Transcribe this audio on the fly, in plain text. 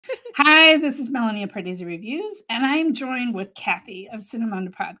Hi, this is Melanie of Pardesi Reviews, and I'm joined with Kathy of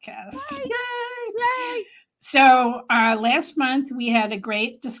Cinemondo Podcast. Yay! Yay! So last month we had a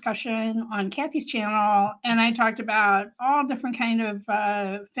great discussion on Kathy's channel, and I talked about all different kind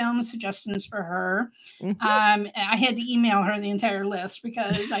of film suggestions for her. I had to email her the entire list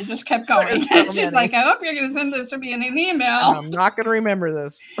because I just kept going. She's like, "I hope you're going to send this to me in an email." I'm not going to remember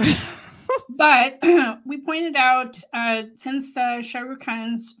this. But we pointed out since Shah Rukh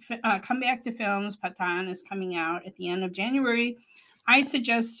Khan's comeback to films, Pathan, is coming out at the end of January, I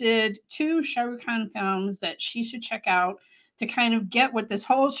suggested 2 Shah Rukh Khan films that she should check out to kind of get what this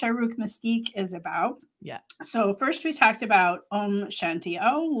whole Shah Rukh mystique is about. Yeah. So first we talked about Om Shanti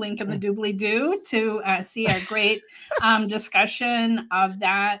Om, link in the doobly-doo to see our great discussion of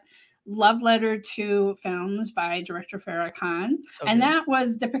that love letter to films by director Farah Khan. And that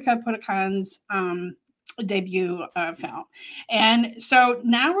was Deepika Padukone's debut film. And so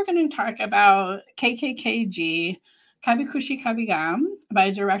now we're going to talk about KKKG, Kabhi Kushi Kabhie Gham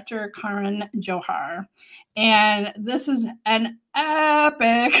by director Karan Johar. And this is an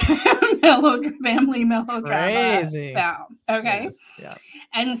epic family melodrama film. Okay. Yeah.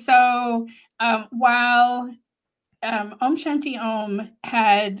 And so while Om Shanti Om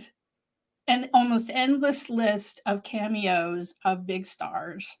had an almost endless list of cameos of big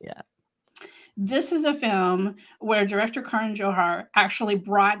stars. Yeah. This is a film where director Karan Johar actually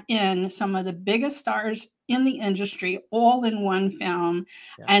brought in some of the biggest stars in the industry all in one film.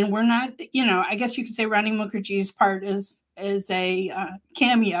 Yeah. And we're not, I guess you could say Rani Mukerji's part is a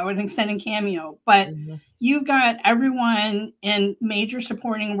cameo, an extended cameo, but you've got everyone in major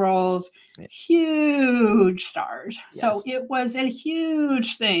supporting roles, huge stars. Yes. So it was a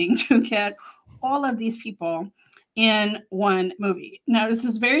huge thing to get all of these people in one movie. Now, this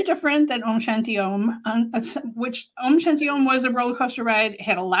is very different than Om Shanti Om, which Om Shanti Om was a roller coaster ride. It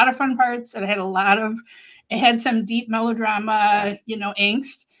had a lot of fun parts. It had some deep melodrama,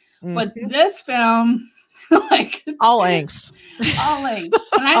 angst. But this film, like all angst. All angst.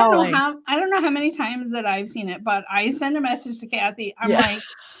 And I don't know how many times that I've seen it, but I send a message to Kathy. I'm like,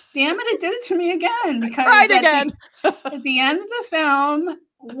 damn it did it to me again. Because at the end of the film,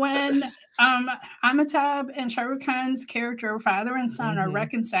 when Amitabh and Shah Rukh Khan's character, father and son, are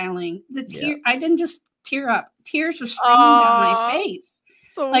reconciling, I didn't just tear up. Tears were streaming down my face.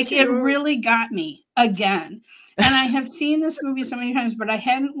 So like cute. It really got me again. And I have seen this movie so many times, but I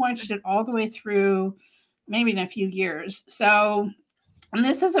hadn't watched it all the way through maybe in a few years. So, and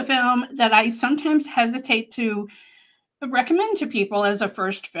this is a film that I sometimes hesitate to recommend to people as a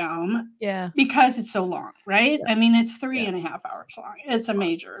first film. Yeah. Because it's so long, right? Yeah. I mean, it's 3.5 hours long. It's a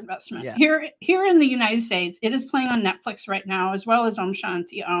major investment. Yeah. Here in the United States, it is playing on Netflix right now, as well as Om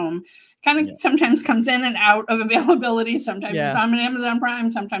Shanti Om. Kind of sometimes comes in and out of availability. Sometimes it's on Amazon Prime.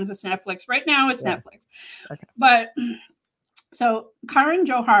 Sometimes it's Netflix. Right now it's Netflix. Okay. But so Karan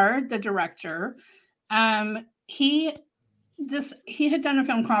Johar, the director, he had done a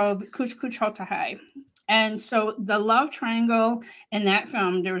film called Kuch Kuch Hota Hai. And so the love triangle in that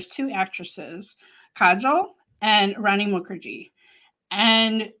film, there was 2 actresses, Kajol and Rani Mukerji.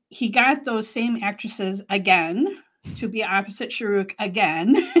 And he got those same actresses again to be opposite Shah Rukh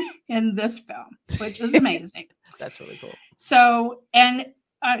again in this film, which is amazing. That's really cool. So, and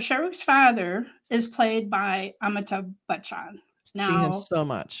Shah Rukh's father is played by Amitabh Bachchan. Now, seen him so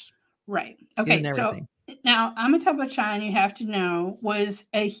much. Right. Okay. So now Amitabh Bachchan, you have to know, was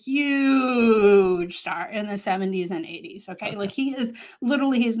a huge star in the 70s and 80s. Okay. Like he's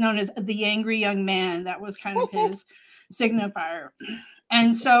known as the angry young man. That was kind of his signifier.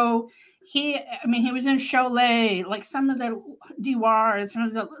 And so he was in Sholay, like some of the Diwar, some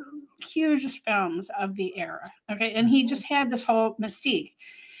of the hugest films of the era. Okay. And he just had this whole mystique.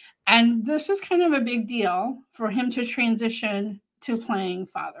 And this was kind of a big deal for him to transition to playing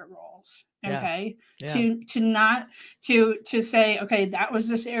father roles. Okay. Yeah. To say, okay, that was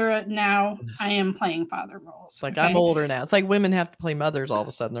this era. Now I am playing father roles. Like I'm older now. It's like women have to play mothers all of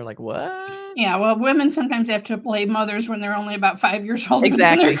a sudden. They're like, what? Yeah. Well, women sometimes have to play mothers when they're only about 5 years old.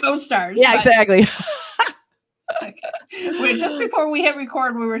 Exactly. Than their co-stars. Yeah, exactly. Okay. Just before we hit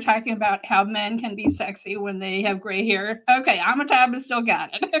record, we were talking about how men can be sexy when they have gray hair. Okay, Amitabh has still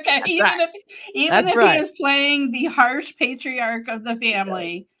got it. Okay, even if he is playing the harsh patriarch of the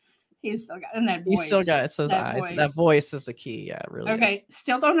family, he's still got it. And that voice. He's still got it. Those eyes. That voice is the key. Yeah, it really. Okay,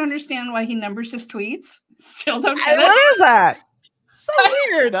 still don't understand why he numbers his tweets. Still don't get it. What is that? So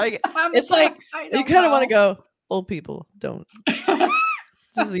weird. It's like you kind of want to go. Old people don't.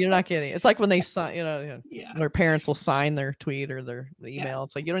 You're not kidding. It's like when they sign, their parents will sign their tweet or their email.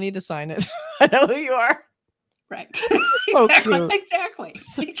 It's like, you don't need to sign it. I know who you are. Right. So exactly. cute. Exactly.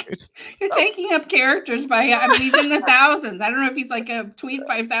 So cute. You're taking up characters by, I mean, he's in the thousands. I don't know if he's like a tweet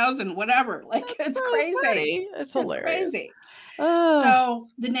 5,000, whatever. Like, That's it's so crazy. funny. It's hilarious. It's crazy. So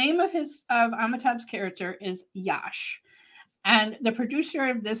the name of Amitabh's character is Yash. And the producer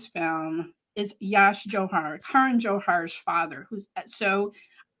of this film is Yash Johar, Karan Johar's father, who's so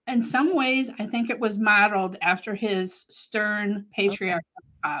in some ways, I think it was modeled after his stern patriarchal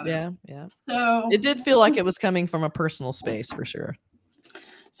father. Yeah, yeah. So it did feel like it was coming from a personal space for sure.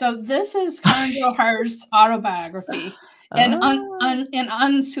 So this is Karan Johar's autobiography, an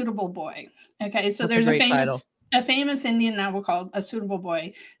unsuitable boy. Okay, so there's a famous Indian novel called A Suitable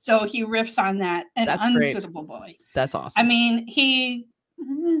Boy. So he riffs on that, an unsuitable boy. That's awesome. I mean, he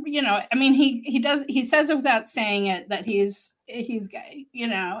says it without saying it that he's gay,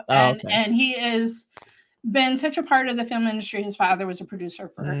 and he is been such a part of the film industry. His father was a producer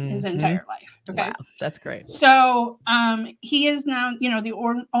for his entire life. Okay, wow, that's great. So he is now,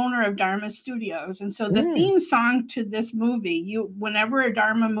 the owner of Dharma Studios, and so the theme song to this movie, whenever a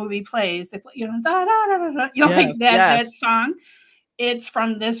Dharma movie plays, they play, da, da, da, da, like that song. It's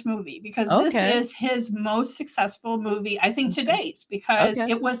from this movie because this is his most successful movie, I think, to date, because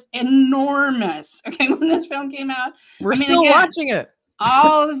it was enormous. Okay, when this film came out, we're still watching it.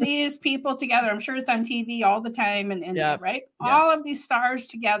 All of these people together. I'm sure it's on TV all the time in India, right? Yep. All of these stars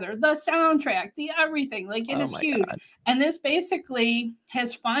together, the soundtrack, the everything, like it is huge. God. And this basically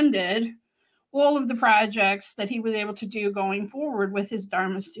has funded all of the projects that he was able to do going forward with his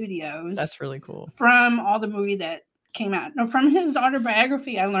Dharma Studios. That's really cool. From all the movie that came out. Now, from his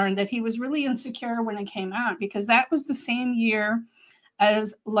autobiography, I learned that he was really insecure when it came out because that was the same year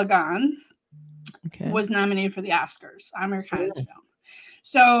as Lagan was nominated for the Oscars, Amir Khan's film.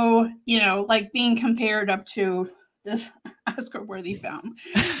 So, like being compared up to this Oscar-worthy film,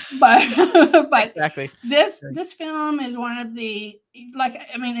 but exactly. This film is one of the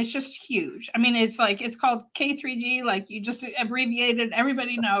it's just huge. I mean, it's called K3G, like you just abbreviated.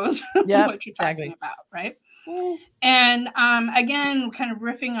 Everybody knows what you're talking about, right? And again, kind of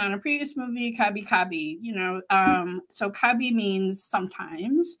riffing on a previous movie, Kabhi Kabhi. So Kabhi means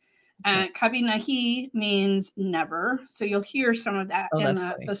sometimes. Kabhi Nahi means never, so you'll hear some of that in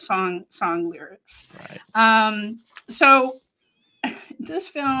the song lyrics. Right. So this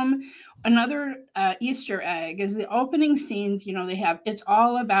film, another Easter egg is the opening scenes. They have it's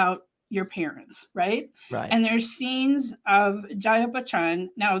all about your parents, right? Right. And there's scenes of Jaya Bachchan.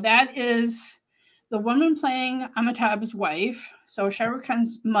 Now that is the woman playing Amitabh's wife. So Shah Rukh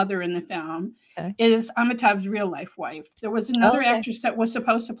Khan's mother in the film is Amitabh's real life wife. There was another actress that was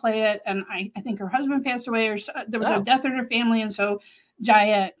supposed to play it, and I think her husband passed away, or there was a death in her family, and so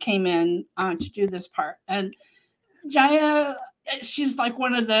Jaya came in to do this part. And Jaya, she's like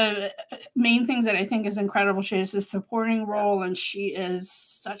one of the main things that I think is incredible. She has a supporting role, and she is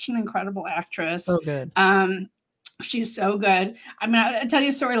such an incredible actress. So good. She's so good. I mean, I'll tell you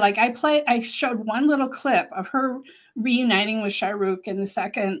a story. Like I showed one little clip of her reuniting with Shah Rukh in the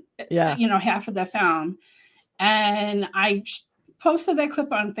second, half of the film. And I posted that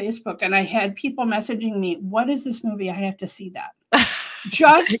clip on Facebook and I had people messaging me, what is this movie? I have to see that.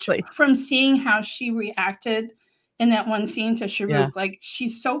 Just from seeing how she reacted in that one scene to Shah Rukh, like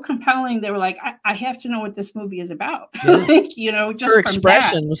she's so compelling. They were like, I have to know what this movie is about. Just her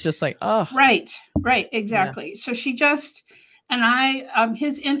expression was just like, oh, right, exactly. So she just, and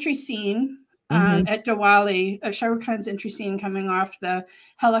his entry scene at Diwali, Shah Rukh Khan's entry scene coming off the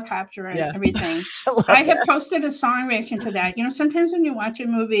helicopter and everything. I have posted a song reaction to that. Sometimes when you watch a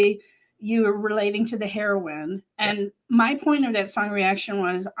movie, you're relating to the heroine, and my point of that song reaction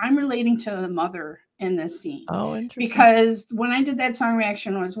was I'm relating to the mother in this scene. Oh, interesting. Because when I did that song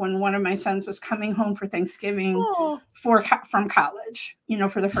reaction was when one of my sons was coming home for Thanksgiving from college,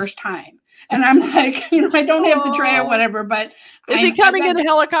 for the first time. And I'm like, I don't have the tray or whatever, but is he coming in a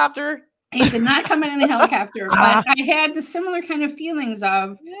helicopter? He did not come in the helicopter, but I had the similar kind of feelings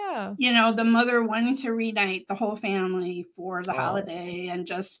of, the mother wanting to reunite the whole family for the holiday and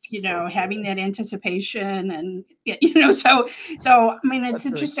just, having that anticipation and, so, I mean, it's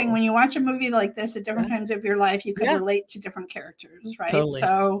interesting when you watch a movie like this at different times of your life, you can relate to different characters, right? Totally.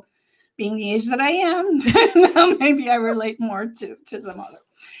 So being the age that I am, maybe I relate more to the mother.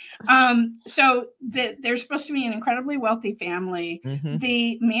 So they're supposed to be an incredibly wealthy family.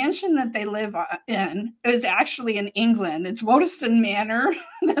 The mansion that they live in is actually in England. It's Waterston Manor.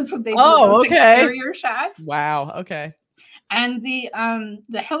 That's what they do. Those exterior shots. Wow. Okay. And the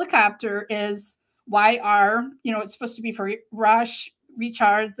helicopter is YR. It's supposed to be for Rush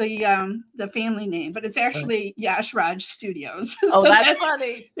recharge the family name, but it's actually Yash Raj Studios. Oh, so that's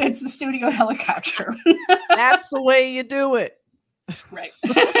funny. It's the studio helicopter. That's the way you do it. Right.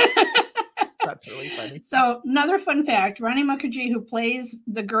 That's really funny. So another fun fact, Rani Mukerji, who plays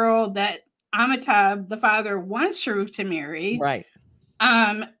the girl that Amitabh, the father, wants Shahrukh to marry. Right.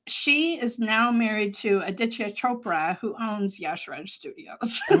 She is now married to Aditya Chopra, who owns Yash Raj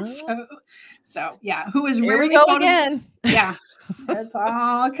Studios. So yeah, who is Here we go again. Yeah, it's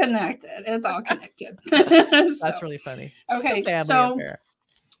all connected. It's all connected. That's really funny. Okay, so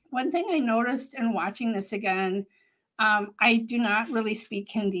one thing I noticed in watching this again, I do not really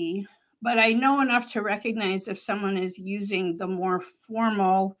speak Hindi, but I know enough to recognize if someone is using the more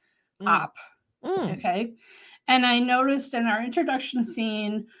formal op. Okay. And I noticed in our introduction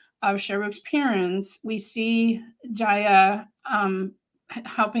scene of Shahrukh's parents, we see Jaya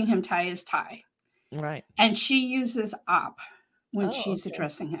helping him tie his tie. Right. And she uses op when she's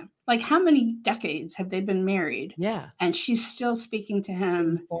addressing him. Like, how many decades have they been married? Yeah. And she's still speaking to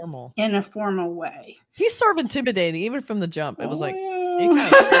him in a formal way. He's sort of intimidating, even from the jump. It was like,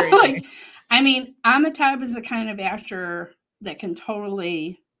 I mean, Amitabh is the kind of actor that can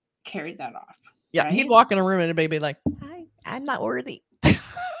totally carry that off. Yeah, right? He'd walk in a room and everybody be like, I'm not worthy.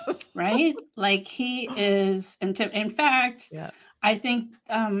 Right? Like, he is, in fact, I think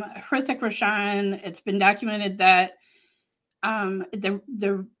Hrithik Roshan, it's been documented that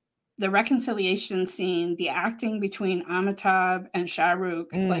the reconciliation scene, the acting between Amitabh and Shah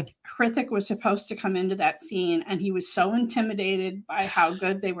Rukh, like Hrithik was supposed to come into that scene and he was so intimidated by how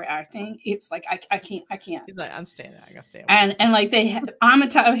good they were acting. It's like, I can't. He's like, I'm staying there. I gotta stay. And like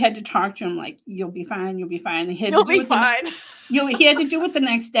Amitabh had to talk to him like, you'll be fine. You'll be fine. And he had he had to do it the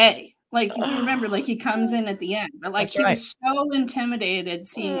next day. Like, if you remember, like, he comes in at the end, but like he was so intimidated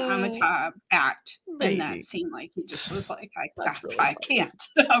seeing Amitabh act in that scene. Like, he just was like, I can't.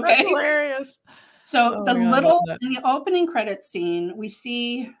 Okay. That's hilarious. So in the opening credits scene, we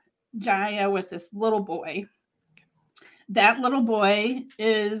see Jaya with this little boy. That little boy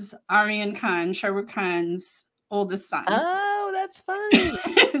is Aryan Khan, Shah Rukh Khan's oldest son. Oh, that's funny.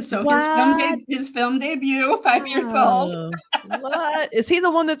 So his film debut, 5 years old. What? Is he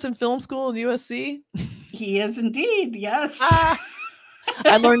the one that's in film school at USC? He is indeed, yes. I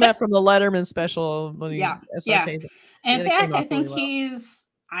learned that from the Letterman special. When In fact, I think he's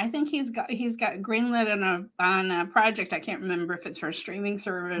got greenlit on a project. I can't remember if it's for a streaming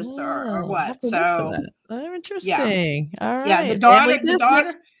service or what. So interesting. All right. Yeah, the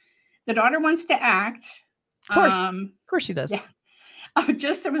daughter wants to act. Of course she does. Yeah. How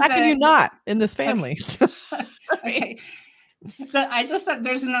can you not in this family? Okay. I just thought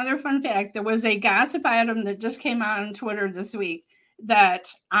there's another fun fact. There was a gossip item that just came out on Twitter this week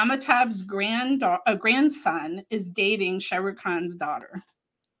that Amitabh's grandson is dating Shah Rukh Khan's daughter.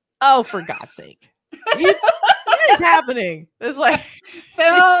 Oh, for God's sake. What is happening? It's like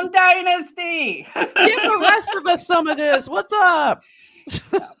Film Dynasty. Give the rest of us some of this. What's up?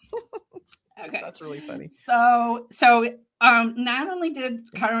 Okay. That's really funny. So not only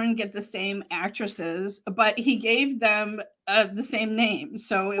did Karan get the same actresses, but he gave them the same name.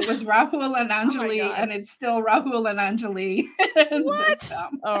 So it was Rahul and Anjali, and it's still Rahul and Anjali in this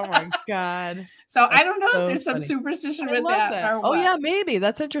film. Oh my God. So I don't know if there's some superstition with that. Or what. Oh yeah, maybe.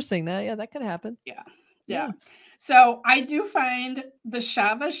 That's interesting. That could happen. Yeah. So I do find the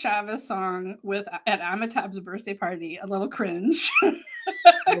Shava Shava song at Amitabh's birthday party a little cringe.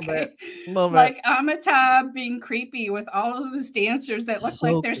 Okay. A little bit. Like Amitabh being creepy with all of these dancers that look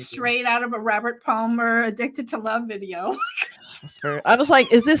like they're straight out of a Robert Palmer Addicted to Love video. I was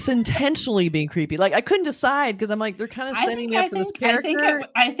like, is this intentionally being creepy? Like, I couldn't decide because I'm like, they're kind of setting me up for this character.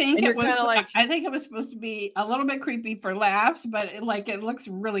 I think it was supposed to be a little bit creepy for laughs, but it looks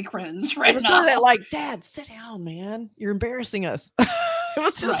really cringe right now. That, like, Dad, sit down, man. You're embarrassing us. It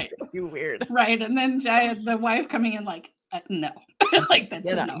was just really weird. Right. And then Jaya, the wife, coming in like, no. Like,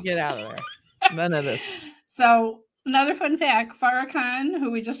 that's enough. Get out of there. None of this. So another fun fact, Farah Khan,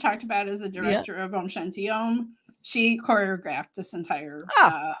 who we just talked about as the director of Om Shanti Om, she choreographed this entire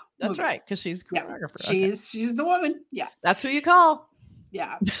that's movie. Right, because she's choreographer. She's the woman. Yeah. That's who you call.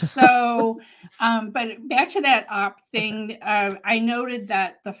 Yeah. So but back to that op thing, I noted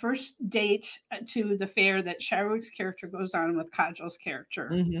that the first date to the fair that Shah Rukh's character goes on with Kajol's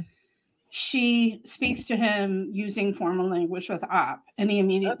character, she speaks to him using formal language with op, and he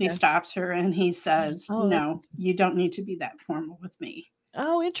immediately stops her and he says, no, you don't need to be that formal with me.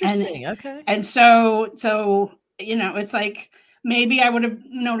 Oh, interesting. Okay. And so it's like, maybe I would have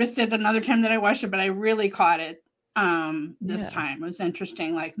noticed it another time that I watched it, but I really caught it this time. It was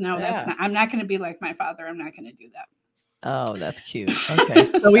interesting. Like, no, that's not, I'm not going to be like my father. I'm not going to do that. Oh, that's cute.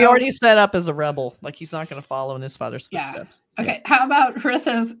 Okay. So we already set up as a rebel. Like he's not going to follow in his father's footsteps. Okay. Yeah. How about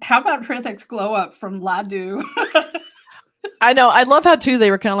Hrithik's glow up from Ladu? I know. I love how too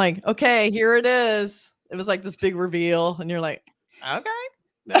they were kind of like, okay, here it is. It was like this big reveal, and you're like, okay,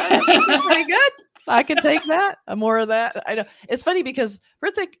 that's pretty good. I can take that. More of that. I know. It's funny because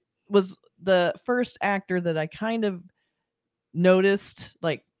Hrithik was the first actor that I kind of noticed,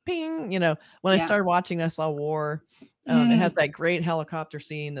 like, ping, when I started watching, I saw War. It has that great helicopter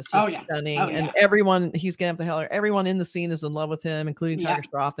scene that's just stunning. And everyone, he's getting up the helicopter. Everyone in the scene is in love with him, including Tiger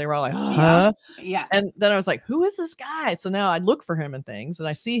Shroff. They were all like, huh? Yeah. And then I was like, who is this guy? So now I look for him and things, and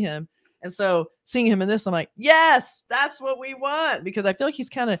I see him. And so seeing him in this, I'm like, yes, that's what we want. Because I feel like he's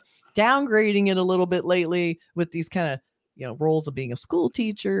kind of downgrading it a little bit lately with these kind of, roles of being a school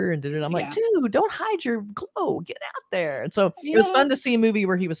teacher. And I'm like, dude, don't hide your glow. Get out there. And so it was fun to see a movie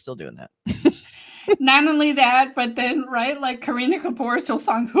where he was still doing that. Not only that, but then, right, like Kareena Kapoor's whole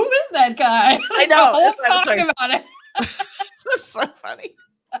song, who is that guy? I know. The whole song about it. That's so funny.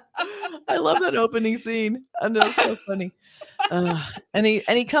 I love that opening scene. I know, it's so funny. And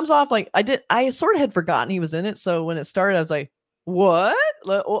he comes off like I sort of had forgotten he was in it. So when it started, I was like, what?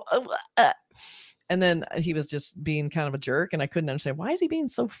 And then he was just being kind of a jerk, and I couldn't understand, why is he being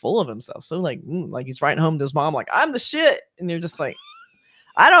so full of himself? So like he's writing home to his mom, like, I'm the shit. And you're just like,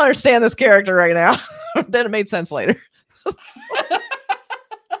 I don't understand this character right now. Then it made sense later. Oh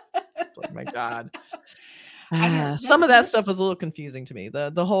my God. Some of that stuff was a little confusing to me.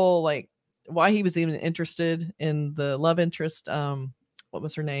 The whole, like, why he was even interested in the love interest. What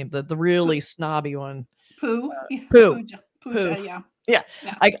was her name? The really snobby one. Pooh. Yeah.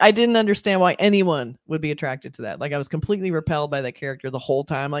 I didn't understand why anyone would be attracted to that. Like, I was completely repelled by that character the whole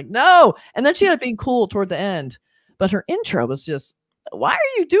time. Like, no. And then she ended up being cool toward the end. But her intro was just, why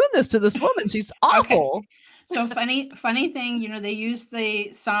are you doing this to this woman? She's awful. Okay. So funny thing, they used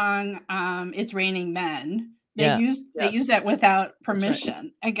the song It's Raining Men. They used that without permission.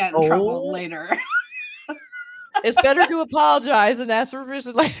 Right. I got in trouble later. It's better to apologize and ask for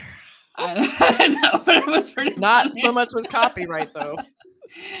permission later. I know, but it was pretty not funny. So much with copyright though.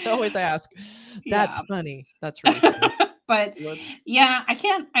 Always ask. That's funny. That's really funny. But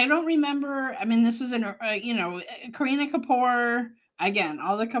I don't remember. I mean, this was Kareena Kapoor. Again,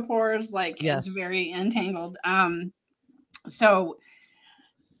 all the Kapoors, like, it's very entangled. So,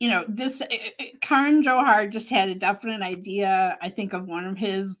 this Karan Johar just had a definite idea, I think, of one of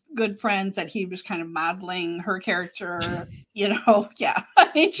his good friends that he was kind of modeling her character. I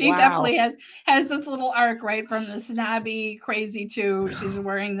mean, she definitely has this little arc, right, from the snobby crazy to she's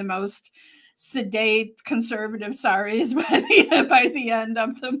wearing the most sedate conservative saris by the end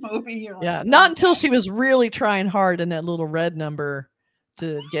of the movie. Not until she was really trying hard in that little red number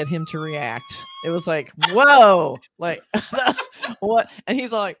to get him to react. It was like, whoa, like what? And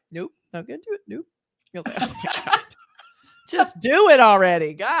he's like, nope, not gonna do it. Nope. Like, oh my God. Just do it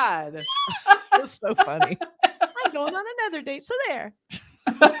already. God. It's so funny. I'm going on another date, so there.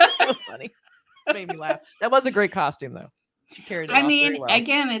 So funny. It made me laugh. That was a great costume though. She carried it off very well.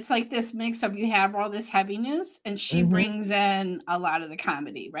 Again, it's like this mix of, you have all this heaviness, and she brings in a lot of the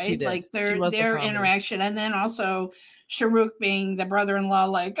comedy, right? Like their interaction, and then also Shahrukh being the brother-in-law,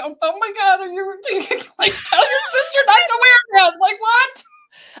 like, oh my God, are you like, tell your sister not to wear that? Like, what?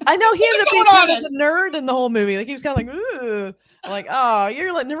 I know, he ended up being kind of the nerd in the whole movie. Like, he was kind of like, ooh, I'm like, oh,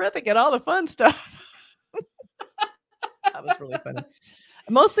 you're letting Hrithik get all the fun stuff. That was really funny.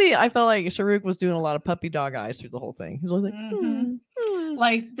 Mostly, I felt like Shahrukh was doing a lot of puppy dog eyes through the whole thing. He was like,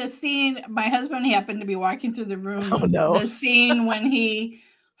 like the scene. My husband happened to be walking through the room. Oh no! The scene when he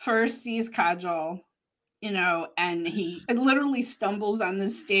first sees Kajol, and he literally stumbles on the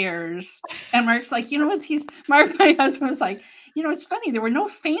stairs. And Mark's like, Mark, my husband was like, it's funny. There were no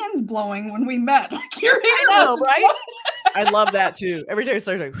fans blowing when we met. Like, here he is, right? I love that too. Every time it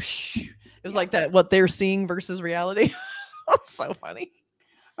started, like, whoosh, it was like that. What they're seeing versus reality. That's so funny.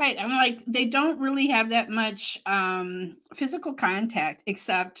 Right. I'm like, they don't really have that much physical contact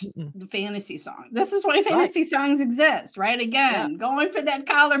except the fantasy song. This is why fantasy songs exist, right? Again, going for that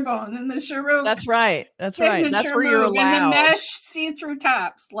collarbone and the Shahrukh. That's right. That's right. That's where you're allowed. And the mesh see-through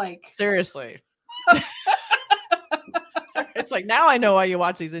tops. Like, seriously. It's like, now I know why you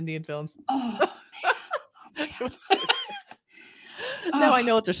watch these Indian films. Oh, man. Now I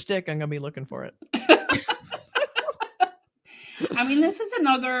know it's a shtick. I'm going to be looking for it. I mean, this is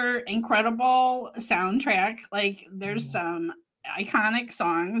another incredible soundtrack. Like, there's some iconic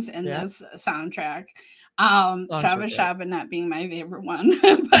songs in this soundtrack. Shabba Shabba not being my favorite one,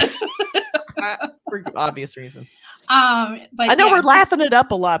 but for obvious reasons. But I know we're laughing it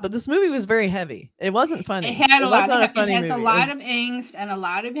up a lot, but this movie was very heavy. It wasn't funny. It had a lot of it has a lot of angst and a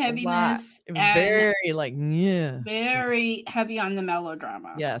lot of heaviness. It was very like very heavy on the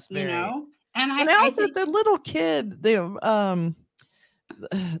melodrama. Yes, very. You know, and I also the little kid, the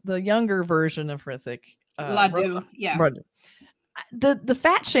younger version of Hrithik, Ladu, yeah. The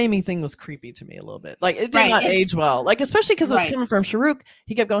fat shaming thing was creepy to me a little bit. Like it did not age well. Like especially because it was coming from Shahrukh.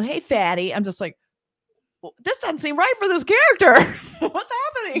 He kept going, "Hey, fatty." I'm just like, well, this doesn't seem right for this character. What's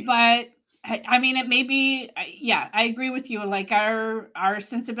happening? But I mean, it may be. Yeah, I agree with you. Like our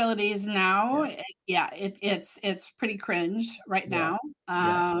sensibilities now. It's pretty cringe right now.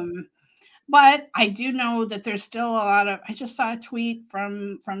 But I do know that there's still a lot of. I just saw a tweet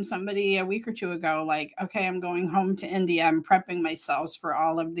from somebody a week or two ago. Like, okay, I'm going home to India. I'm prepping myself for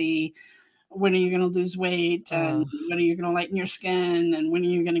all of the. When are you going to lose weight? And when are you going to lighten your skin? And when are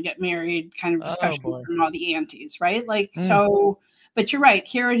you going to get married? Kind of discussion from all the aunties, right? Like, so, but you're right.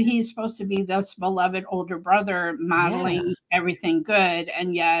 Here he's supposed to be this beloved older brother modeling everything good.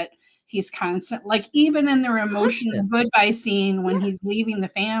 And yet he's constant, like even in their emotional goodbye scene when he's leaving the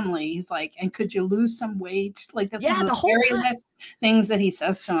family, he's like, and could you lose some weight? Like that's one of the very last things that he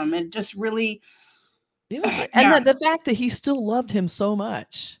says to him. It just really. And the fact that he still loved him so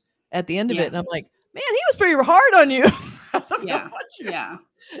much. At the end of it, and I'm like, man, he was pretty hard on you.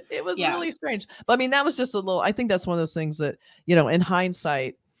 It was really strange. But I mean, that was just a little. I think that's one of those things that in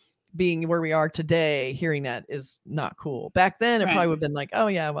hindsight, being where we are today, hearing that is not cool. Back then, it probably would have been like, oh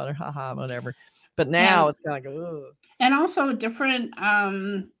yeah, whatever, haha, whatever. But now it's kind of like, ugh. And also different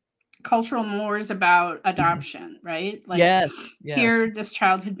cultural mores about adoption, right? Like here, this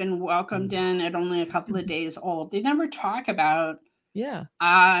child had been welcomed in at only a couple of days old. They never talk about.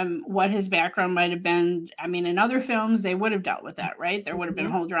 What his background might have been. I mean, in other films, they would have dealt with that, right? There would have been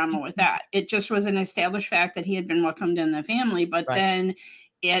a whole drama with that. It just was an established fact that he had been welcomed in the family, but then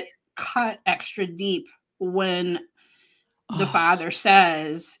it cut extra deep when the father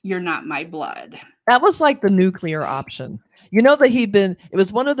says, "You're not my blood." That was like the nuclear option. That it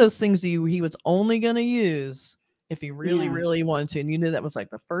was one of those things he was only going to use if he really, really wanted to. And you knew that was like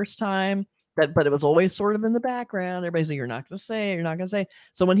the first time. But it was always sort of in the background. Everybody's like, you're not going to say.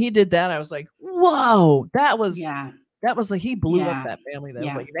 So when he did that, I was like, whoa, that was like, he blew up that family. That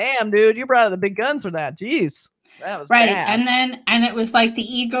was like, damn, dude, you brought out the big guns for that. Jeez. That was bad. And it was like the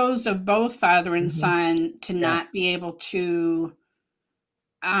egos of both father and son to not be able to,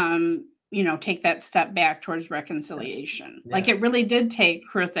 take that step back towards reconciliation. Like it really did take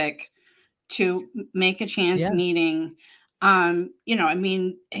Hrithik to make a chance meeting. I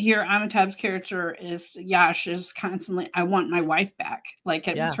mean, here Amitabh's character is Yash is constantly, I want my wife back. Like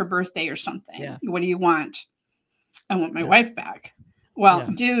it was her birthday or something. Yeah. What do you want? I want my wife back. Well,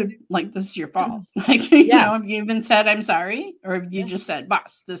 dude, like this is your fault. Like, have you even said I'm sorry? Or have you just said,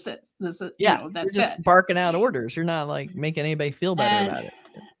 boss, this is that's you're just barking out orders. You're not like making anybody feel better about it.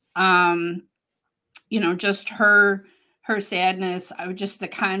 Just her sadness, just the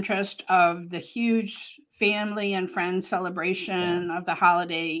contrast of the huge family and friends celebration of the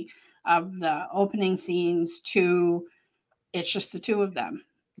holiday, of the opening scenes to it's just the two of them,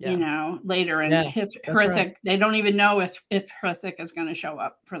 later. And Hrithik, they don't even know if Hrithik is going to show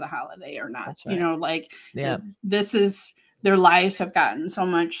up for the holiday or not. This is, their lives have gotten so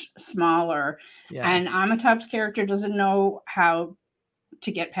much smaller. And Amitabh's character doesn't know how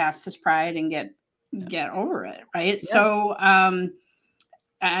to get past his pride and get over it. Right. So,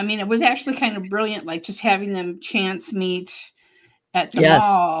 I mean, it was actually kind of brilliant, like just having them chance meet at the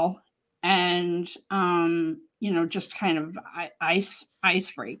mall and, just kind of ice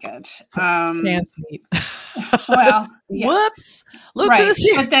break it. Chance meet. Well, whoops. Look at this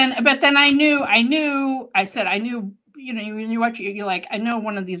here. But then I knew, when you watch it, you're like, I know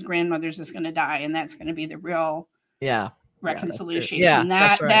one of these grandmothers is going to die and that's going to be the real reconciliation.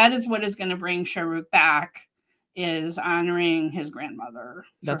 That is what is going to bring Shahrukh back. Is honoring his grandmother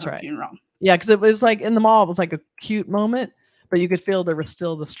for her funeral. Yeah, because it was like in the mall, it was like a cute moment, but you could feel there was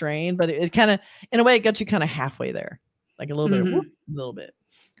still the strain. But it kind of, in a way, it got you kind of halfway there, like a little bit, a little bit.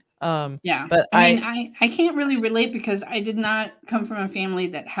 But I can't really relate because I did not come from a family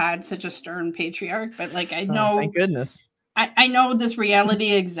that had such a stern patriarch. But like I know, thank goodness. I know this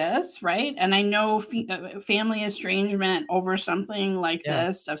reality exists, right? And I know family estrangement over something like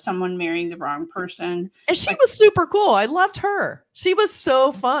this, of someone marrying the wrong person. And she was super cool. I loved her. She was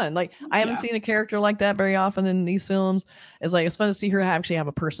so fun. Like, I haven't seen a character like that very often in these films. It's like, it's fun to see her actually have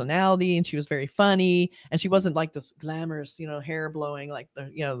a personality, and she was very funny, and she wasn't like this glamorous, hair blowing, like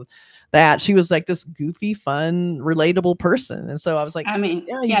that. She was like this goofy, fun, relatable person. And so I was like, I mean,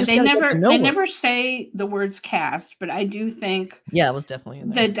 they never say the words cast, but I do think it was definitely in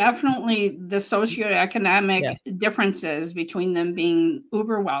there. Definitely the socioeconomic differences between them being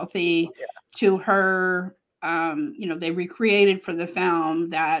uber wealthy to her. They recreated for the film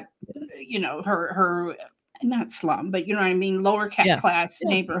that, her not slum, but you know what I mean, lower class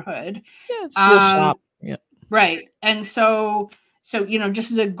neighborhood. Shop. Right. And so,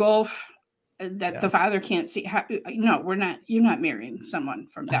 just the gulf that the father can't see. No, you're not marrying someone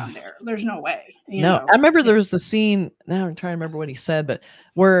from down there. There's no way. I remember there was the scene, now I'm trying to remember what he said, but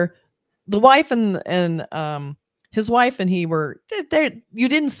where the wife and his wife and he were there. You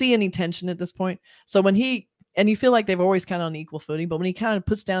didn't see any tension at this point. So when you feel like they've always kind of on equal footing, but when he kind of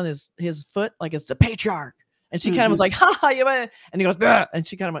puts down his foot, like it's the patriarch, and she kind of was like, ha, and he goes, bah! And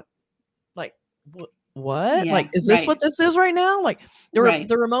she kind of went like, what? Like, is this what this is right now? Like, there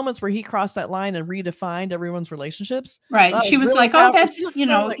were moments where he crossed that line and redefined everyone's relationships. Right. She was really like, oh, that's,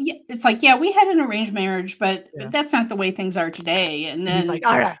 it's like, we had an arranged marriage, but that's not the way things are today. And then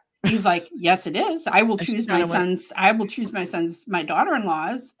he's like, yes, it is. I will choose my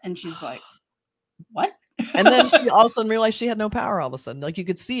daughter-in-laws. And she's like, what? And then she all of a sudden realized she had no power all of a sudden. Like, you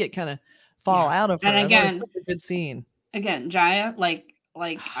could see it kind of fall out of her. And again, it was such a good scene. Again, Jaya,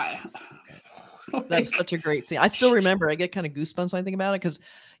 that's such a great scene. I still remember. I get kind of goosebumps when I think about it, because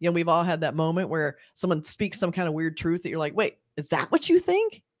we've all had that moment where someone speaks some kind of weird truth that you're like, wait, is that what you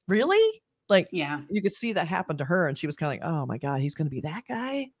think? Really? Like, you could see that happen to her, and she was kind of like, oh my God, he's going to be that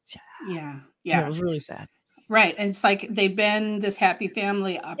guy. Yeah. It was really sad. Right. And it's like they've been this happy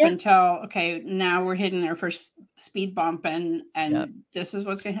family up until, now we're hitting their first speed bump, and this is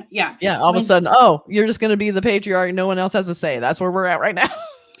what's going to happen. Yeah. All of a sudden, you're just going to be the patriarch. No one else has a say. That's where we're at right now.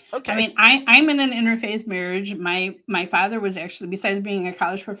 Okay. I mean, I'm in an interfaith marriage. My father was actually, besides being a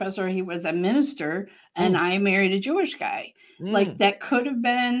college professor, he was a minister, and I married a Jewish guy. Like, that could have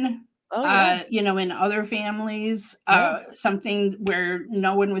been, in other families, something where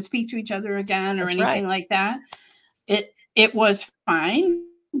no one would speak to each other again or anything like that. It was fine,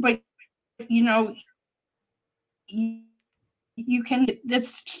 but that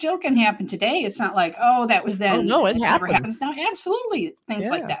still can happen today. It's not like, that was then. Oh, no, it happens now. Absolutely, things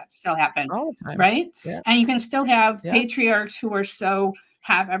like that still happen all the time, right? And you can still have patriarchs who are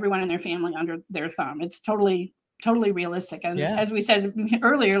have everyone in their family under their thumb. It's totally realistic. And as we said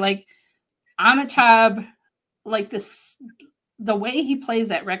earlier, like Amitabh, like the way he plays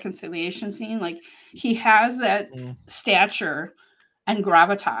that reconciliation scene, like he has that stature and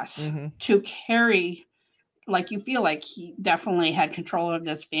gravitas to carry. Like, you feel like he definitely had control of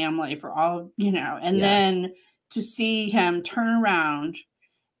this family for all, and then to see him turn around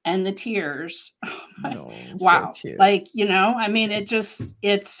and the tears. Wow. So like, I mean,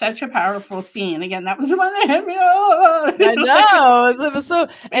 it's such a powerful scene. Again, that was the one that hit me. I know. It was so,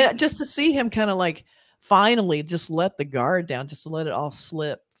 and just to see him kind of like finally just let the guard down, just to let it all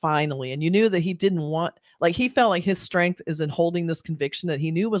slip finally. And you knew that he didn't want, like, he felt like his strength is in holding this conviction that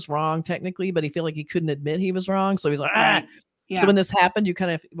he knew was wrong technically, but he felt like he couldn't admit he was wrong. So he's like, So when this happened, you kind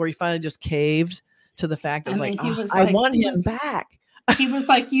of, where he finally just caved to the fact that I want him back. He was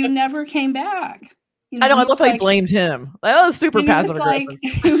like, you never came back. I know. I love how he blamed him. That was super passive aggressive.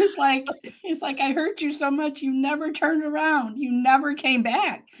 He was like, I hurt you so much. You never turned around. You never came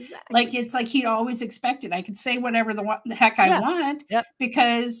back. Exactly. Like, it's like he'd always expected. I could say whatever the heck I want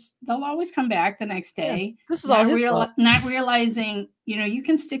because they'll always come back the next day. This is all his fault. Not realizing, you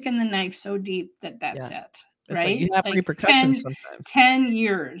can stick in the knife so deep that's it. It's right? Like you have repercussions sometimes. 10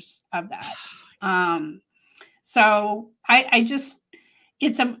 years of that. So I just,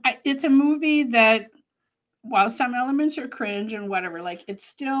 it's a movie that, while some elements are cringe and whatever, like, it's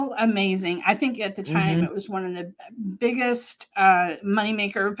still amazing. I think at the time it was one of the biggest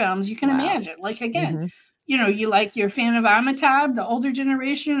moneymaker films you can imagine. Like, again, you're a fan of Amitabh, the older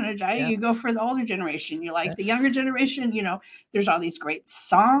generation, or Jaya, you go for the older generation. You like the younger generation, there's all these great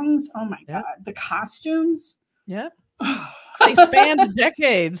songs. Oh my God. The costumes. They spanned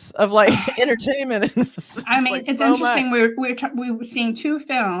decades of like entertainment. I mean, it's so interesting. We were seeing two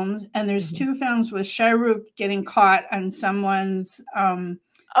films, and there's two films with Shah Rukh getting caught on someone's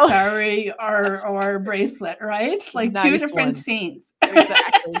sari or bracelet, right? Like two different scenes.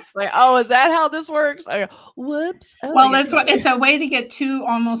 Exactly. Like, is that how this works? Whoops. Well, that's what it's a way to get two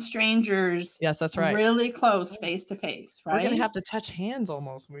almost strangers. Yes, that's right. Really close, face to face. Right. We're gonna have to touch hands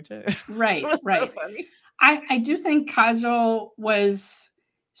almost. Me too. Right. Right. So funny. I do think Kajol was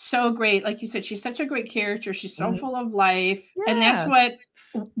so great. Like you said, she's such a great character. She's so full of life. Yeah. And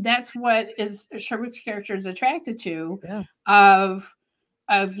that's what is Shahrukh's character is attracted to. Yeah.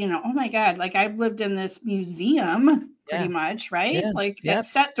 Of, you know, oh my God, like I've lived in this museum pretty much, right? Yeah. Like that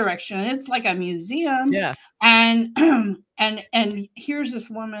set direction. It's like a museum. Yeah. And and here's this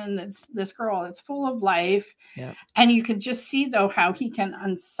woman this girl that's full of life. Yeah. And you can just see though how he can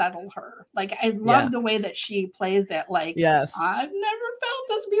unsettle her. Like I love the way that she plays it. Like, yes, I've never felt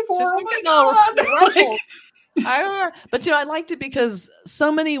this before. She's oh my God. But you know, I liked it because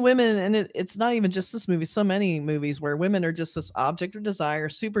so many women, and it's not even just this movie, so many movies where women are just this object of desire,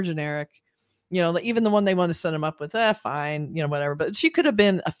 super generic. You know, even the one they want to set him up with, fine, you know, whatever. But she could have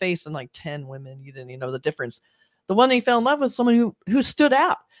been a face in like 10 women. You didn't even know the difference. The one he fell in love with, someone who stood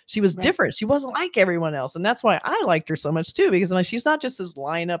out. She was different. She wasn't like everyone else. And that's why I liked her so much too, because I'm like, she's not just this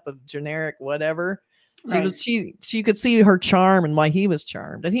lineup of generic whatever. She could see her charm and why he was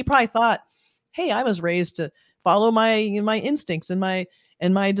charmed. And he probably thought, hey, I was raised to follow my instincts and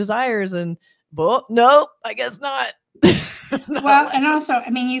my desires, and no, I guess not. No. Well, and also, I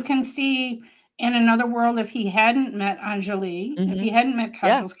mean, you can see in another world if he hadn't met Anjali, if he hadn't met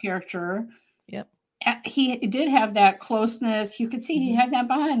Kajol's character, he did have that closeness. You could see he had that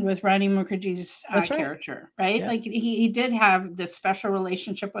bond with Rani Mukerji's character, right? Like he did have this special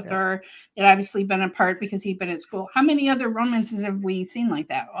relationship with her. It obviously been apart because he'd been at school. How many other romances have we seen like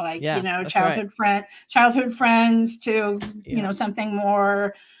that? Like, you know, childhood friends to, you know, something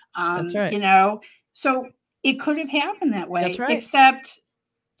more, you know, so it could have happened that way, except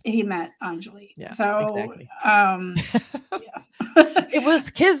he met Anjali. Yeah, so, it was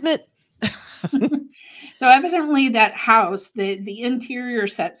kismet. So evidently that house, the interior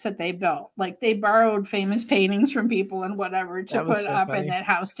sets that they built, like they borrowed famous paintings from people and whatever to put up in that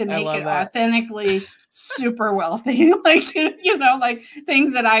house to make it authentically super wealthy. Like, you know, like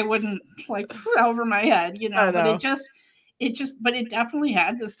things that I wouldn't like over my head, you know, but but it definitely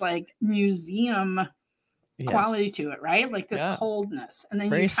had this like museum quality to it, right? Like this coldness. And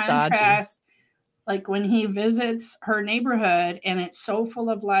then you contrast like when he visits her neighborhood and it's so full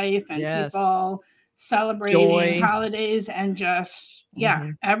of life and people celebrating holidays and just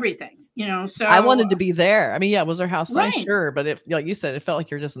everything, you know. So I wanted to be there. I mean, was her house nice? Sure, but if, like you said, it felt like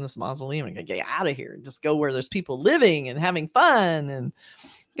you're just in this mausoleum and get out of here and just go where there's people living and having fun, and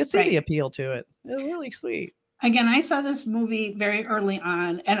you can see the appeal to it. It was really sweet. Again, I saw this movie very early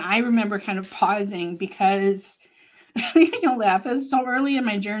on, and I remember kind of pausing because you'll laugh. It's so early in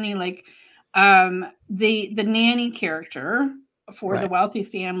my journey, like the nanny character for the wealthy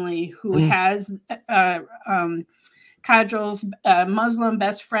family who has Kajol's Muslim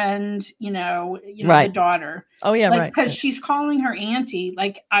best friend, you know, the daughter. Oh yeah, like, because she's calling her auntie.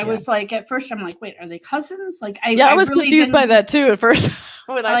 Like I was like, at first I'm like, wait, are they cousins? Like I was really confused by that too at first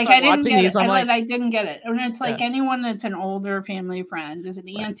when I started watching these. I didn't get it, and it's like anyone that's an older family friend is an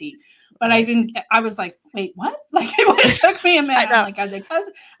auntie. But I didn't. I was like, wait, what? Like it took me a minute. I'm like, are they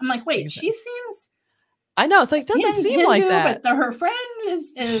cousins? I'm like, wait, she seems. I know, it's like doesn't seem like that. But her friend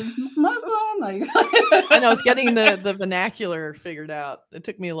is Muslim. Like I know, it's getting the vernacular figured out. It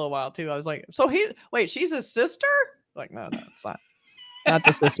took me a little while too. I was like, so wait, she's his sister? Like, no, it's not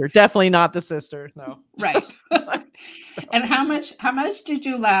the sister. Definitely not the sister. No. Right. And how much did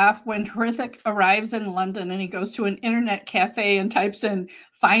you laugh when Hrithik arrives in London and he goes to an internet cafe and types in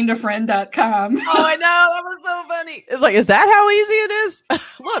findafriend.com? Oh, I know, that was so funny. It's like, is that how easy it is?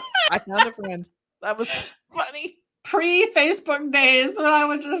 Look, I found a friend. That was funny. Pre-Facebook days when I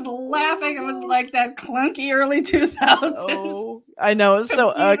was just laughing. It was like that clunky early 2000s. Oh, I know. It was so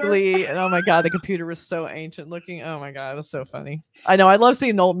ugly. And oh my God, the computer was so ancient looking. Oh my God, it was so funny. I know. I love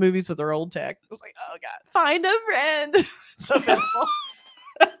seeing old movies with their old tech. I was like, oh God, find a friend. So beautiful.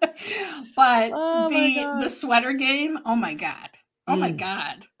 But the sweater game, oh my God. Oh my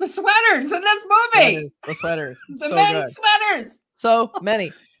God. The sweaters in this movie. The sweaters. The so men's sweaters. So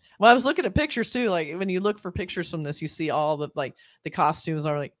many. Well, I was looking at pictures too. Like when you look for pictures from this, you see all the the costumes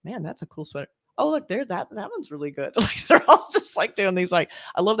are like, man, that's a cool sweater. Oh, look there, that one's really good. Like they're all just like doing these. Like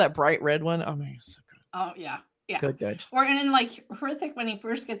I love that bright red one. Oh man, so good. Oh yeah, yeah, good. Or and then like Hrithik when he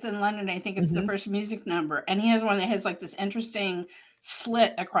first gets in London, I think it's the first music number, and he has one that has like this interesting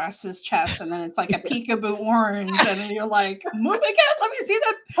slit across his chest, and then it's like a peekaboo orange, and you're like, move again, let me see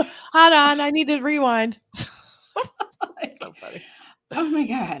that. Hold on, I need to rewind. So funny. Oh my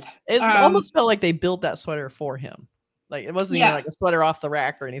God. It almost felt like they built that sweater for him. Like it wasn't even like a sweater off the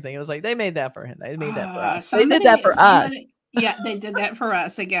rack or anything. It was like they made that for him. They made that for us. They did that for us. Yeah, they did that for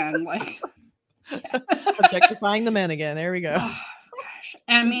us again. Like objectifying the men again. There we go. Oh, gosh.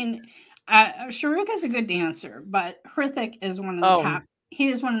 I mean, Shahrukh is a good dancer, but Hrithik is one of the top. He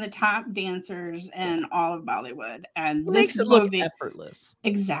is one of the top dancers in all of Bollywood, and He this makes it movie look effortless.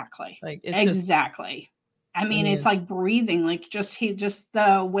 exactly, Like it's exactly. I mean, it's like breathing, like just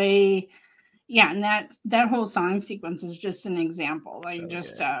the way. Yeah, and that whole song sequence is just an example, like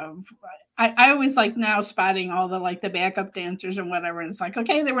just of. I always like now spotting all the like the backup dancers and whatever. And it's like,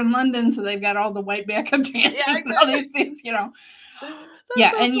 okay, they were in London, so they've got all the white backup dancers and all these things, you know.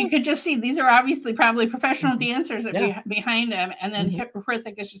 Yeah, and you could just see these are obviously probably professional dancers that behind him, and then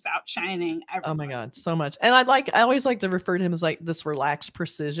Hrithik is just outshining everyone. Oh my god, so much. And I always like to refer to him as like this relaxed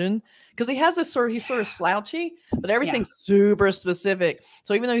precision, because he has this he's sort of slouchy, but everything's super specific.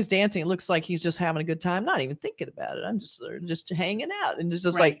 So even though he's dancing, it looks like he's just having a good time, not even thinking about it. I'm just hanging out, and it's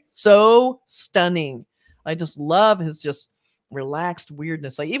just like so stunning. I just love his just relaxed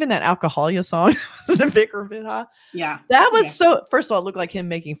weirdness. Like even that Alcoholia song, the Vikram Vidha. Yeah. That was so, first of all, it looked like him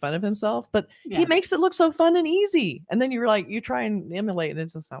making fun of himself, but he makes it look so fun and easy. And then you're like, you try and emulate and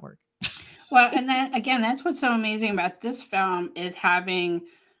it does not work. Well, and then again, that's what's so amazing about this film is having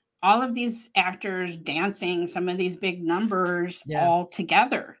all of these actors dancing some of these big numbers all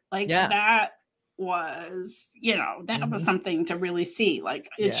together. Like that was, you know, that was something to really see. Like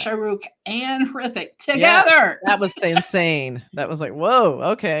it's Shahrukh and Hrithik together. That was insane. That was like, whoa,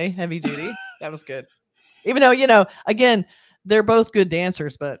 okay, heavy duty. That was good. Even though, you know, again, they're both good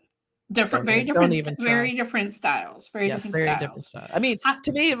dancers, but very different styles. Very different styles. I mean,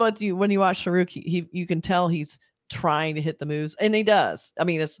 to me, when you watch Shahrukh, you can tell he's trying to hit the moves, and he does. I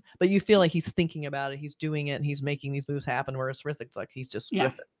mean, but you feel like he's thinking about it, he's doing it, and he's making these moves happen. Whereas Hrithik's like he's just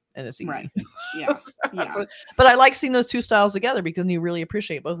riffing. And it's easy. Right. Yeah. But I like seeing those two styles together because you really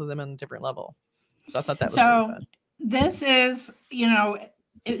appreciate both of them on a different level. So I thought that was really fun. This is, you know,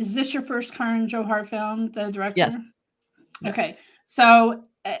 is this your first Karan Johar film, the director? Yes. Okay. So,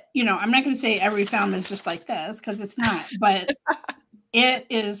 you know, I'm not going to say every film is just like this because it's not, but it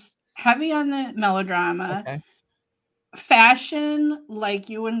is heavy on the melodrama. Okay. Fashion, like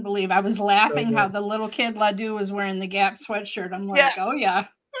you wouldn't believe. I was laughing how the little kid Ladu was wearing the Gap sweatshirt. I'm like, oh yeah.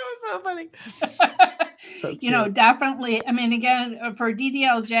 So funny. You know, definitely. I mean, again, for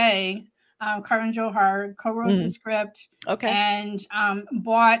DDLJ, Karan Johar co-wrote the script and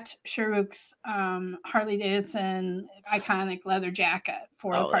bought Shahrukh's Harley Davidson iconic leather jacket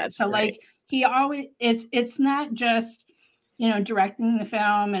for the part. So like he always, it's not just, you know, directing the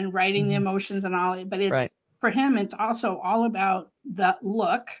film and writing the emotions and all, but it's for him, it's also all about the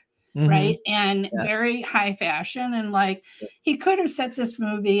look. Right. And very high fashion. And like he could have set this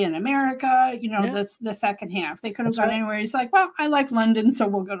movie in America, you know, the second half. They could have gone anywhere. He's like, well, I like London, so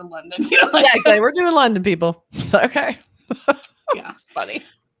we'll go to London. You know, like, exactly. We're doing London, people. Okay. Yeah. It's funny.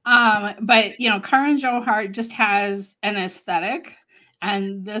 But you know, Karan Johar just has an aesthetic,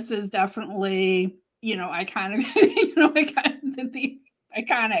 and this is definitely, you know, iconic, you know,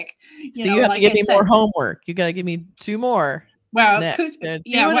 iconic. You know, you have to give me more homework. You got to give me 2 more. Well, at a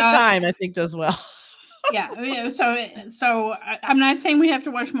time, I think does well. Yeah. So I'm not saying we have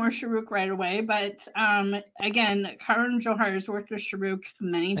to watch more Shahrukh right away, but again, Karan Johar has worked with Shahrukh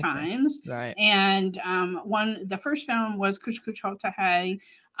many times, right? And the first film was Kuch Kuch Hota Hai.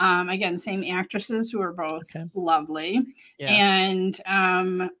 Again, same actresses who are both lovely, and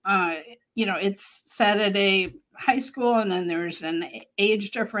you know, it's set at a high school, and then there's an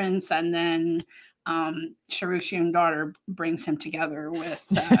age difference, and then Shahrukh's young daughter brings him together with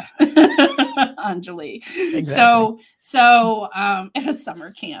Anjali. Exactly. So at a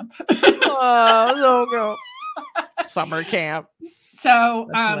summer camp. Oh, no. Summer camp. So,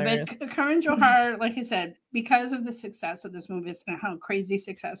 but Karan Johar, like I said, because of the success of this movie and how crazy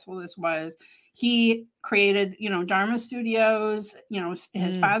successful this was, he created, you know, Dharma Studios. You know,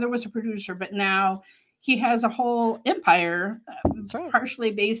 his father was a producer, but now he has a whole empire,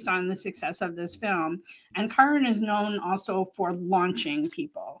 partially based on the success of this film. And Karan is known also for launching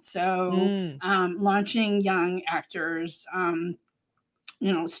people. So launching young actors.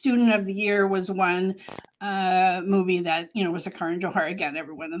 You know, Student of the Year was one movie that, you know, was a Karan Johar, again,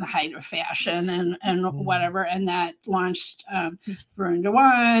 everyone in the height of fashion and whatever. And that launched Varun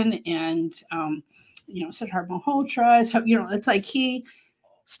Dhawan and, you know, Siddharth Malhotra. So, you know, it's like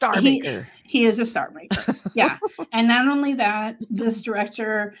Star maker. He is a star maker. Yeah. And not only that, this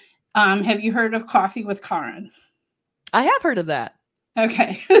director, have you heard of Coffee with Karan? I have heard of that.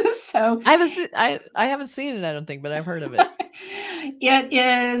 Okay. So I haven't seen it, I don't think, but I've heard of it. It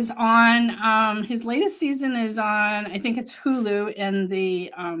is on his latest season is on, I think it's Hulu in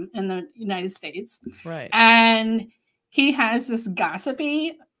the United States. Right. And he has this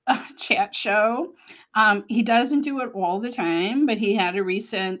gossipy chat show. He doesn't do it all the time, but he had a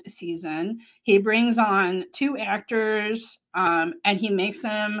recent season. He brings on 2 actors, and he makes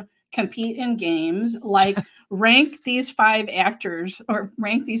them compete in games like rank these 5 actors or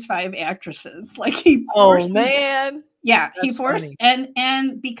rank these 5 actresses. Like he forces, oh man. yeah, That's he forced funny.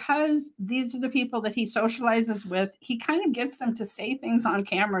 and because these are the people that he socializes with, he kind of gets them to say things on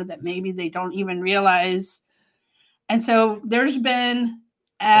camera that maybe they don't even realize. And so there's been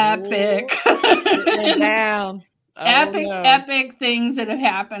epic down. epic, no. epic things that have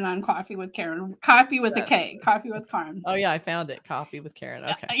happened on Coffee with Karen. Coffee with a K. Coffee with Karen. Oh yeah, I found it. Coffee with Karen.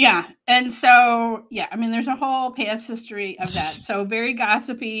 Okay. Yeah. And so, yeah, I mean, there's a whole past history of that. So very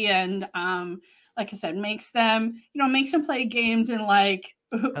gossipy and like I said, makes them play games and like,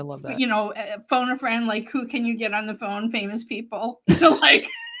 I love that. Phone a friend, like who can you get on the phone? Famous people, like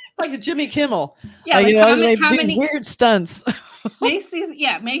a Jimmy Kimmel. Yeah, like how many weird stunts. makes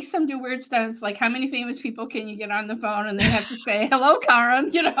them do weird stunts. Like how many famous people can you get on the phone and they have to say hello,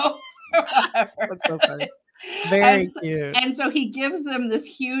 Karen, That's so funny. Very cute. And so he gives them this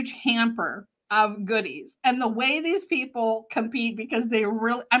huge hamper of goodies. And the way these people compete, because they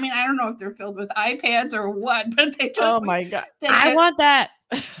really, I mean, I don't know if they're filled with iPads or what, but they just, oh my God, I want that.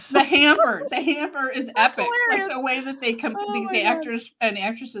 The hamper is epic. Like the way that they these actors and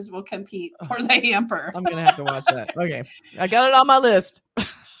actresses will compete for the hamper. I'm gonna have to watch that. Okay, I got it on my list.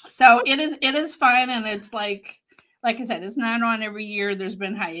 So it is fun, and it's like I said, it's not on every year. There's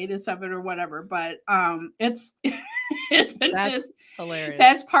been hiatus of it or whatever, but it's hilarious.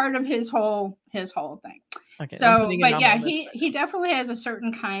 That's part of his whole thing. Okay, so, but yeah, he definitely has a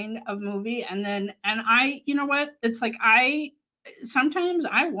certain kind of movie, and I, you know what? It's like sometimes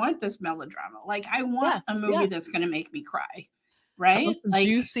I want this melodrama. Like I want a movie that's going to make me cry, right? Like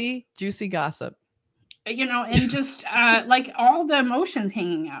juicy gossip. And just like all the emotions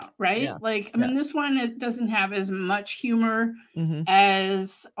hanging out, right? Yeah. Like, I mean, this one, it doesn't have as much humor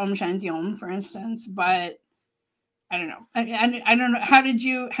as Om Shanti Om, for instance, but I don't know. I don't know. How did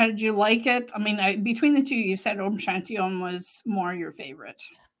you like it? I mean, between the two, you said Om Shanti Om was more your favorite.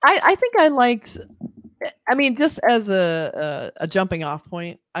 I think I liked, I mean, just as a jumping off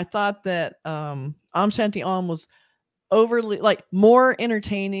point, I thought that Om Shanti Om was overly like more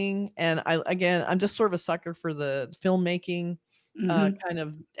entertaining, and I'm just sort of a sucker for the filmmaking kind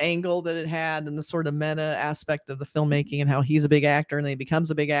of angle that it had, and the sort of meta aspect of the filmmaking, and how he's a big actor and then he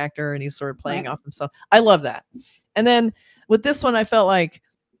becomes a big actor and he's sort of playing off himself. I love that. And then with this one, I felt like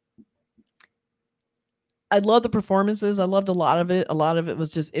I love the performances. I loved a lot of it. A lot of it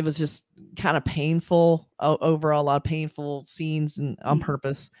was just kind of painful overall, a lot of painful scenes and on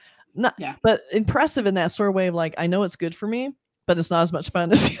purpose. But impressive in that sort of way of like, I know it's good for me, but it's not as much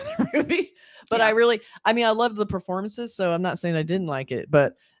fun as the other movie. But I love the performances, so I'm not saying I didn't like it,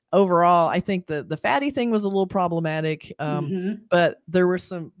 but overall, I think the fatty thing was a little problematic. But there were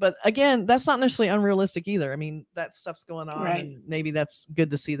but again, that's not necessarily unrealistic either. I mean, that stuff's going on, and maybe that's good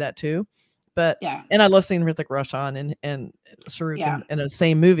to see that too. But and I love seeing Hrithik Roshan and Shah Rukh in the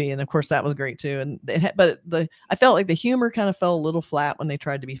same movie, and of course that was great too. And I felt like the humor kind of fell a little flat when they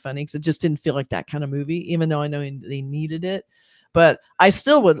tried to be funny, because it just didn't feel like that kind of movie, even though I know they needed it. But I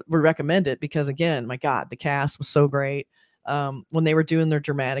still would recommend it, because again, my God, the cast was so great. When they were doing their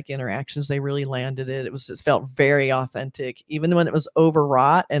dramatic interactions, they really landed it. It felt very authentic, even when it was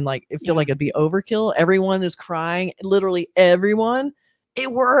overwrought and like it felt like it'd be overkill. Everyone is crying, literally everyone. It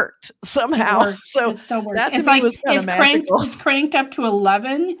worked somehow. So it still works. That to me was kind of magical. It's cranked up to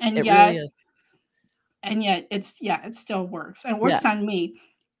 11, and yet it still works. And it works on me.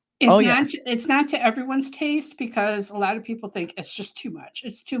 It's not to everyone's taste, because a lot of people think it's just too much.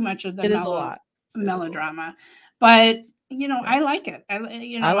 It's too much of the melodrama. But I like it.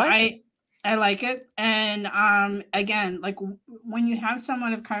 I like it. And again, like when you have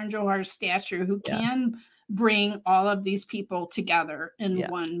someone of Karan Johar's stature who can bring all of these people together in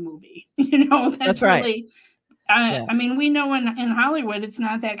one movie, that's really right. I mean, we know in Hollywood it's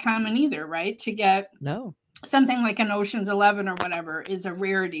not that common either, right? To get something like an Ocean's 11 or whatever is a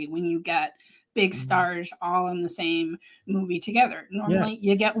rarity when you get big stars all in the same movie together. Normally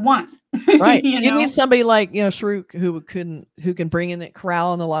you get one. Right. You need somebody like, Shahrukh who can bring in it,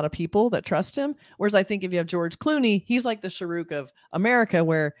 corral in a lot of people that trust him. Whereas I think if you have George Clooney, he's like the Shahrukh of America,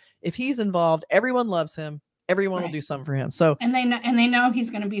 where if he's involved, everyone loves him. Everyone will do something for him. So and they know he's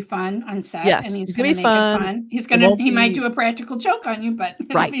going to be fun on set. Yes, and he's going to be fun. He might do a practical joke on you, but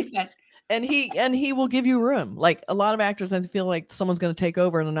it'll be fun. And he will give you room. Like a lot of actors, I feel like someone's going to take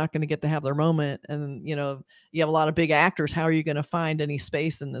over and they're not going to get to have their moment. And, you know, you have a lot of big actors. How are you going to find any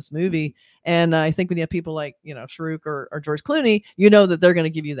space in this movie? And I think when you have people like, you know, Shahrukh or George Clooney, you know that they're going to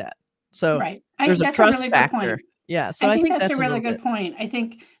give you that. So right. There's a that's trust a really factor. good point. Yeah. So I think that's a really good point. I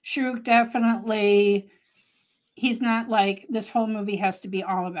think Shahrukh definitely, he's not like, this whole movie has to be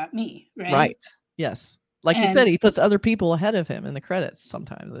all about me. Right. Right. Yes. Like you said, he puts other people ahead of him in the credits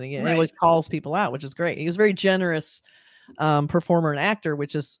sometimes. And he always calls people out, which is great. He was a very generous performer and actor,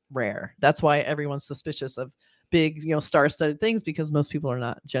 which is rare. That's why everyone's suspicious of big, you know, star-studded things, because most people are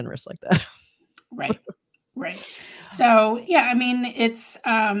not generous like that. Right. Right. So, yeah, I mean, it's,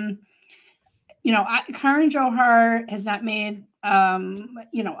 you know, Karan Johar has not made,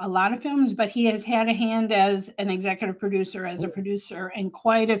 you know, a lot of films, but he has had a hand as an executive producer, as a producer in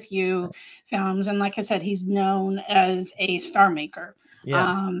quite a few films. And like I said, he's known as a star maker,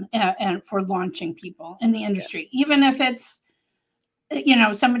 and for launching people in the industry, even if it's, you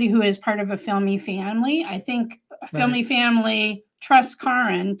know, somebody who is part of a filmy family. I think a filmy family trusts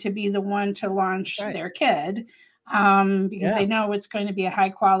Karan to be the one to launch their kid. Because they know it's going to be a high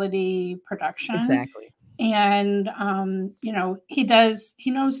quality production. Exactly. And, you know, he knows,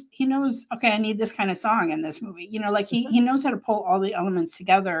 okay, I need this kind of song in this movie, you know, like he knows how to pull all the elements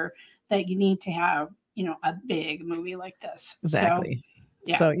together that you need to have, you know, a big movie like this. Exactly.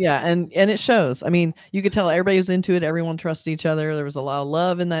 So yeah, and it shows. I mean, you could tell everybody was into it. Everyone trusted each other. There was a lot of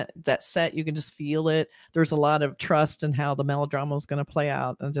love in that set. You can just feel it. There's a lot of trust in how the melodrama was going to play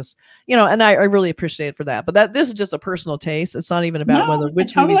out, and just, you know, and I really appreciate it for that. But this is just a personal taste. It's not even about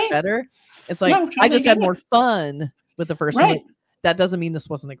which movie's better. It's like I just had more fun with the first one. That doesn't mean this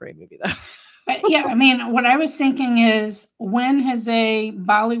wasn't a great movie though. Yeah, I mean, what I was thinking is, when has a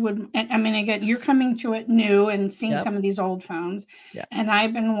Bollywood, I mean, again, you're coming to it new and seeing some of these old films, and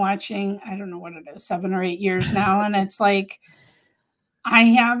I've been watching, I don't know what it is, 7 or 8 years now, and it's like, I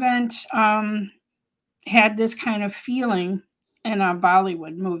haven't had this kind of feeling in a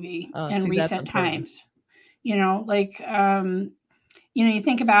Bollywood movie in recent times. You know, like, you know, you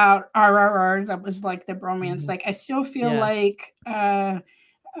think about RRR, that was like the bromance, like, I still feel like,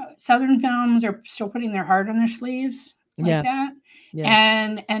 Southern films are still putting their heart on their sleeves like that.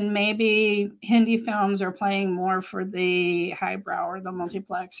 And maybe Hindi films are playing more for the highbrow or the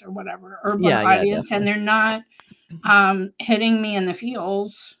multiplex or whatever urban audience, and they're not hitting me in the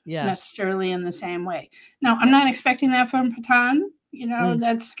feels necessarily in the same way. Now, I'm not expecting that from Pathan. You know,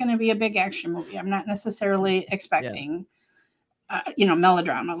 that's going to be a big action movie. I'm not necessarily expecting you know,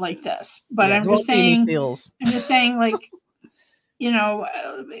 melodrama like this, but I'm just saying, like, you know,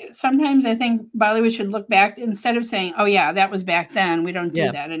 sometimes I think Bollywood should look back, instead of saying, oh yeah, that was back then, we don't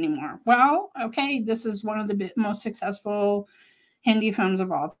do that anymore. Well, okay, this is one of the most successful Hindi films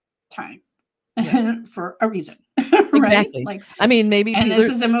of all time for a reason. Exactly. Like, I mean, maybe, and this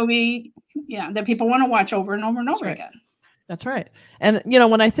is a movie, that people want to watch over and over and over again. That's right. And, you know,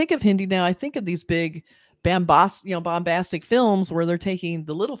 when I think of Hindi now, I think of these big bombastic films where they're taking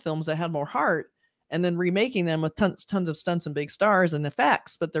the little films that had more heart and then remaking them with tons of stunts and big stars and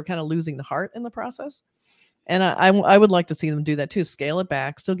effects, but they're kind of losing the heart in the process. And I would like to see them do that too. Scale it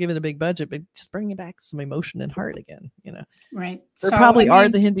back, still give it a big budget, but just bring it back some emotion and heart again, you know? Right. There probably are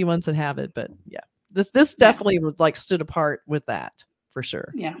the Hindi ones that have it, but this definitely was like stood apart with that for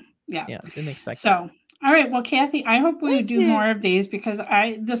sure. Yeah. Didn't expect that. All right. Well, Kathy, I hope we do more of these, because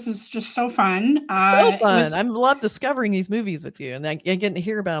this is just so fun. So fun. I love discovering these movies with you, and I get to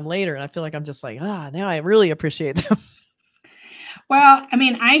hear about them later. And I feel like I'm just like, now I really appreciate them. Well, I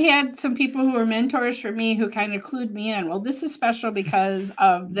mean, I had some people who were mentors for me who kind of clued me in. Well, this is special because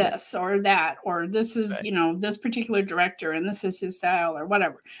of this or that, or this is, you know, this particular director and this is his style or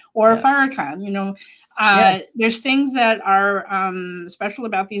whatever, or Farah Khan, you know. There's things that are special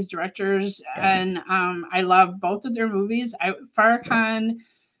about these directors, and I love both of their movies. Farah Khan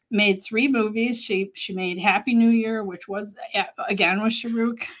made 3 movies. She made Happy New Year, which was again with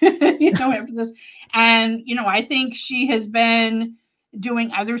Shahrukh, you know, after this, and you know, I think she has been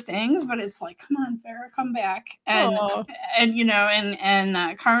doing other things, but it's like, come on, Farah, come back, and you know,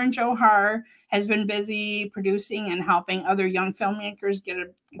 and Karan Johar has been busy producing and helping other young filmmakers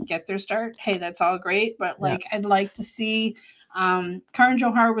get their start. Hey, that's all great, but like, I'd like to see. Karan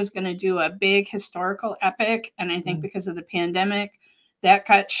Johar was going to do a big historical epic, and I think because of the pandemic, that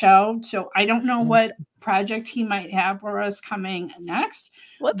got shelved. So I don't know what project he might have for us coming next,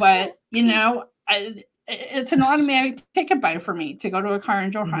 but you know, it's an automatic ticket buy for me to go to a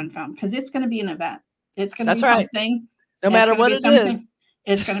Karan Johar film, because it's going to be an event. It's going to be something. No matter what it is.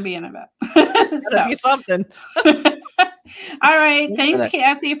 It's going to be an event. It's going to be something. All right. Thanks,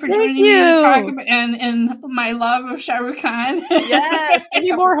 Kathy, for joining me to talk about and my love of Shah Rukh Khan. Yes. Give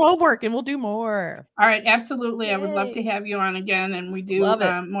me more homework and we'll do more. All right. Absolutely. Yay. I would love to have you on again and we do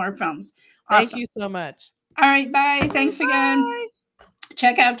more films. Awesome. Thank you so much. All right. Bye. Thanks again.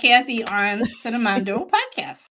 Check out Kathy on Cinemondo podcast.